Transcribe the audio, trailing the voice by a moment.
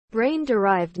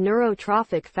Brain-derived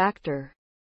neurotrophic factor.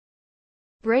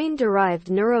 Brain-derived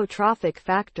neurotrophic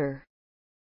factor.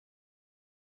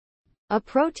 A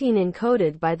protein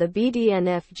encoded by the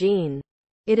BDNF gene.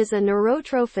 It is a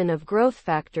neurotrophin of growth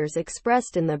factors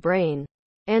expressed in the brain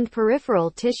and peripheral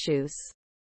tissues.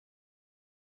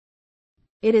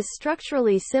 It is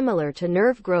structurally similar to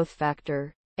nerve growth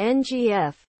factor,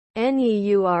 NGF,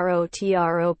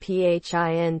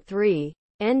 neurotrophin-3,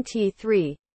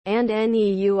 NT3, and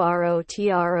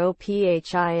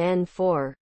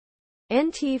neurotrophin-4,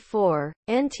 NT4,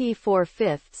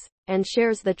 NT4/5, and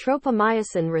shares the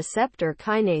tropomyosin receptor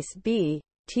kinase B,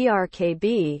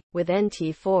 TrkB, with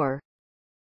NT4.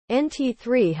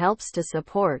 NT3 helps to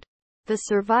support the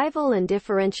survival and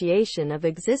differentiation of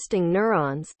existing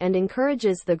neurons, and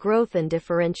encourages the growth and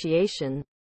differentiation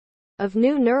of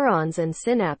new neurons and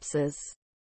synapses.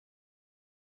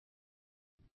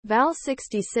 Val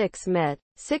 66 Met,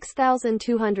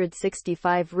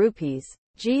 6,265 rupees,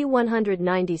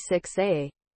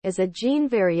 G196A, is a gene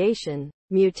variation,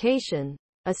 mutation,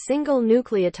 a single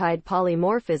nucleotide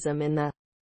polymorphism in the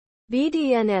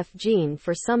BDNF gene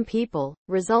for some people,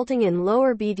 resulting in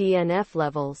lower BDNF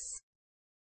levels.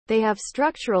 They have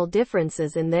structural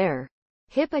differences in their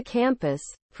hippocampus,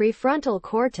 prefrontal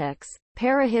cortex,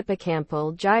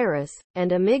 parahippocampal gyrus,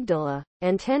 and amygdala,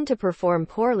 and tend to perform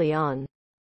poorly on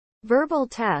verbal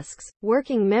tasks,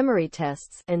 working memory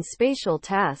tests, and spatial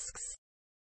tasks.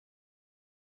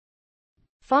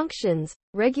 Functions: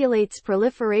 regulates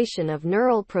proliferation of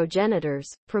neural progenitors,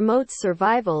 promotes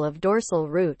survival of dorsal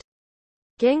root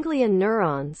ganglion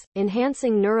neurons,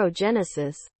 enhancing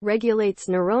neurogenesis, regulates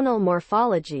neuronal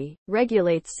morphology,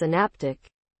 regulates synaptic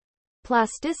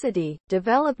plasticity,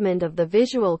 development of the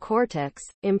visual cortex,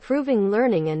 improving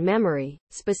learning and memory,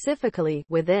 specifically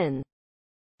within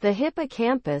the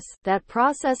hippocampus, that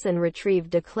process and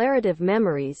retrieve declarative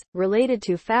memories related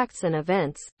to facts and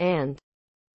events, and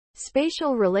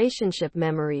spatial relationship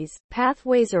memories,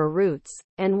 pathways or routes,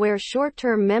 and where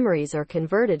short-term memories are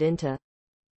converted into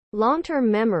long-term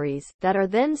memories that are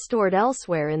then stored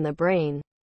elsewhere in the brain.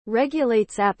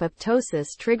 Regulates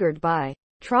apoptosis triggered by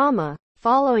trauma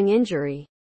following injury.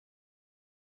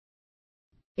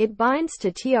 It binds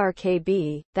to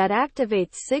TrkB, that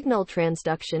activates signal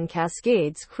transduction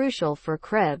cascades crucial for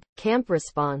TrkB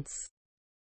response.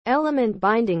 Element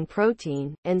binding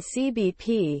protein, and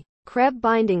CBP, TrkB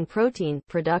binding protein,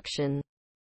 production.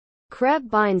 TrkB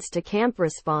binds to CAMP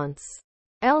response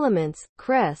elements,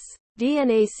 CRES,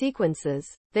 DNA sequences,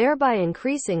 thereby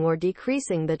increasing or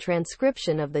decreasing the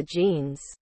transcription of the genes.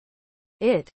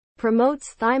 It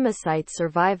promotes thymocyte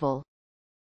survival.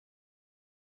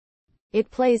 It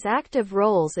plays active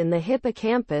roles in the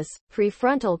hippocampus,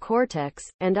 prefrontal cortex,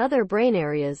 and other brain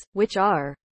areas, which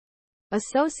are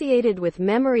associated with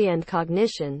memory and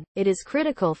cognition. It is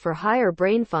critical for higher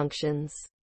brain functions.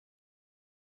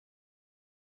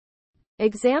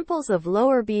 Examples of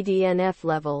lower BDNF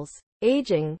levels: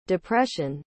 aging,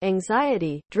 depression,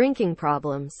 anxiety, drinking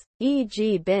problems,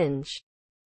 e.g. binge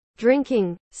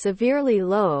drinking, severely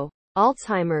low,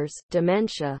 Alzheimer's,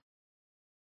 dementia.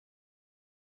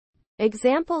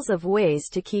 Examples of ways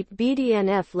to keep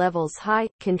BDNF levels high: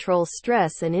 control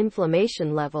stress and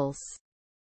inflammation levels,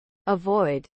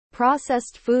 avoid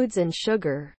processed foods and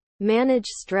sugar, manage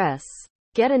stress,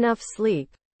 get enough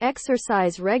sleep,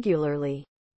 exercise regularly,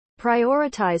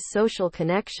 prioritize social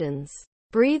connections,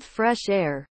 breathe fresh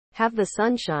air, have the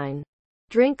sunshine,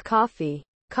 drink coffee.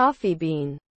 Coffee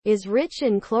bean is rich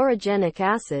in chlorogenic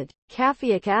acid,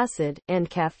 caffeic acid, and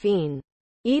caffeine.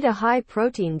 Eat a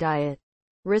high-protein diet.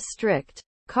 Restrict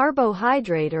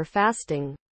carbohydrate or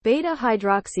fasting.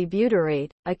 Beta-hydroxybutyrate,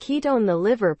 a ketone the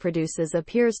liver produces,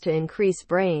 appears to increase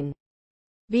brain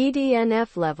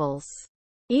BDNF levels.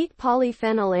 Eat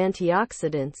polyphenol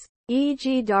antioxidants,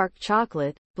 e.g. dark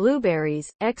chocolate, blueberries,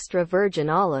 extra virgin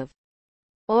olive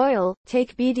oil.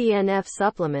 Take BDNF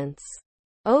supplements.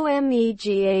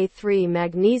 Omega-3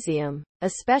 magnesium,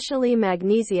 especially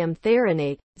magnesium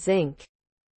threonate, zinc,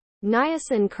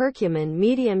 niacin, curcumin,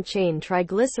 medium-chain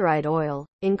triglyceride oil,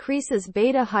 increases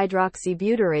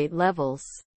beta-hydroxybutyrate levels.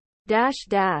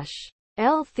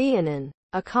 L-theanine,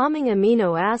 a calming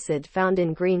amino acid found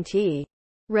in green tea.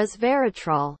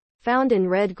 Resveratrol, found in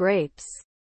red grapes.